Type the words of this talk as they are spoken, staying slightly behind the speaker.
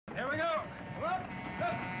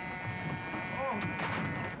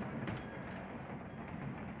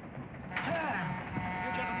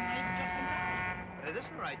this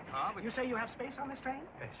is the right car, but... You say you have space on this train?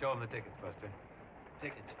 Hey, show him the tickets, Buster.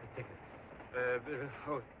 Tickets. The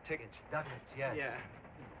tickets. Tickets. Ducats, yes. Yeah.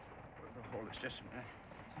 Hold this just a minute.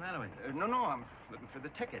 What's the matter with you? No, I'm looking for the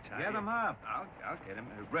tickets. Get them up. I'll get them.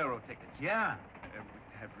 Railroad tickets. Yeah.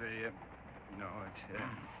 No, it's...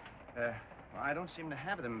 well, I don't seem to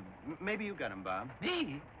have them. Maybe you got them, Bob.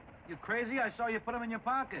 Me? You crazy? I saw you put them in your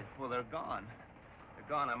pocket. Well, they're gone. They're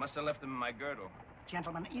gone. I must have left them in my girdle.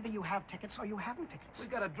 Gentlemen, either you have tickets or you haven't tickets. We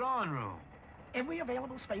got a drawing room. Every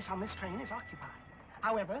available space on this train is occupied.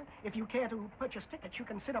 However, if you care to purchase tickets, you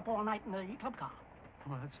can sit up all night in the club car.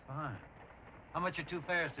 Well, that's fine. How much are 2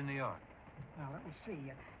 fares to New York? Well, let me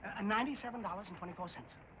see. $97.24.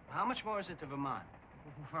 How much more is it to Vermont?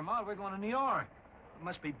 Vermont, we're going to New York. It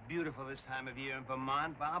must be beautiful this time of year in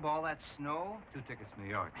Vermont, Bob. All that snow. 2 tickets to New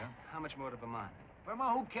York, huh? How much more to Vermont?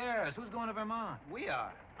 Vermont, who cares? Who's going to Vermont? We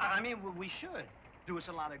are. I mean, we should. Do us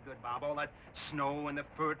a lot of good, Bob. All that snow and the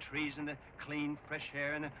fir trees and the clean, fresh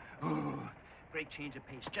air and the... Ooh, great change of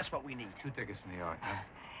pace. Just what we need. 2 tickets to New York, huh?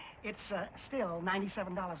 It's still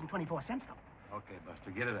 $97.24, though. Okay,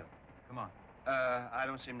 Buster, get it up. Come on. I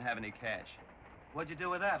don't seem to have any cash. What'd you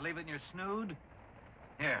do with that? Leave it in your snood?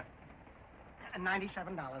 Here. $97.24.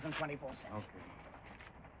 Okay.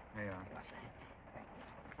 Here you are. Yes, sir. Thank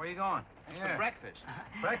you. Where you going? That's Here. for breakfast.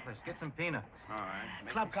 Breakfast. Get some peanuts. All right.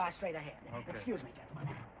 Club car straight ahead. Okay. Excuse me,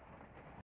 gentlemen.